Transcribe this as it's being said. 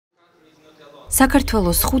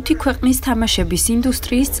საქართველოს 5 ქვეყნის თამაშების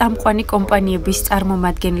ინდუსტრიის წამყვანი კომპანიების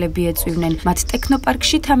წარმომადგენლები ეწვივნენ. მათ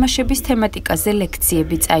ტექნოპარკში თამაშების თემატიკაზე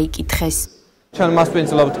ლექციები წაიკითხეს. ჩვენ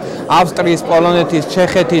მასპინძლობთ ავსტრიის, პოლონეთის,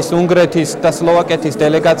 ჩეხეთის, უნგრეთის და სლოვაკეთის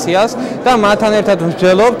დელეგაციას და მათთან ერთად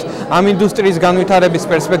ვსჯელობთ ამ ინდუსტრიის განვითარების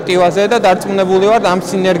პერსპექტივაზე და დარწმუნებული ვართ ამ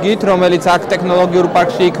სინერგიით, რომელიც აქ ტექნოლოგიურ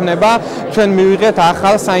პარკში იქნება, ჩვენ მივიღეთ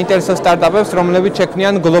ახალ საინტერესო სტარტაპებს, რომლებიც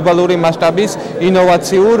შექმნიან გლობალური მასშტაბის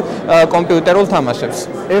ინოვაციურ კომპიუტერულ თამაშებს.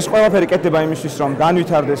 ეს ყველაფერი კეთდება იმისთვის, რომ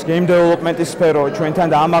განვითარდეს game development-ის სფერო ჩვენთან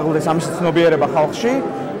და ამაღლდეს ამის ცნობიერება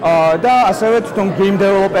ხალხში. და ასევე თვითონ game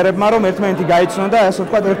developer-ებმა რომ ერთმანეთი გაიცნონ და ასე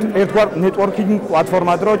ვთქვათ ერთგვარ networking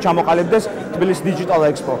პლატფორმად რომ ჩამოყალიბდეს Tbilisi Digital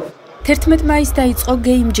Expo. 11 მაისს დაიწყო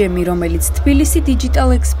Game Jam-ი, რომელიც Tbilisi Digital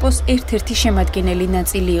Expo-ს ერთ-ერთი შემადგენელი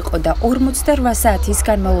ნაწილი იყო და 48 საათის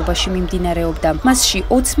განმავლობაში მიმდინარეობდა. მასში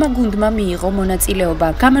 20 გუნდმა მიიღო მონაწილეობა.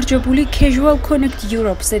 გამარჯვებული Casual Connect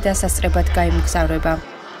Europe-ზე დასასწრებად გაემგზავრება.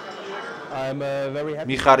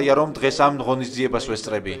 მიხარია რომ დღეს ამ ღონისძიებას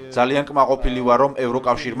ვესწრები. ძალიან კმაყოფილი ვარ რომ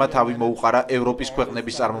ევროკავშირმა თავი მოუყარა ევროპის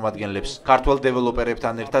ქვეყნების წარმომადგენლებს. ქართველ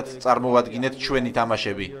დეველოპერებთან ერთად წარმოვადგინეთ ჩვენი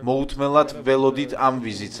თამაშები. მოუთმელად ველოდით ამ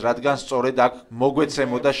ვიზიტს, რადგან სწორედ აქ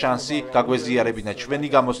მოგვეცემოდა შანსი გაგვეზიარებინა ჩვენი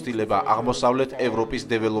გამოცდილება აღმოსავლეთ ევროპის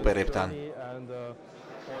დეველოპერებთან.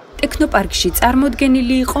 ტექნოპარკში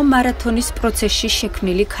წარმოდგენილი იყო მარათონის პროცესში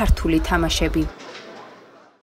შექმნილი ქართული თამაშები.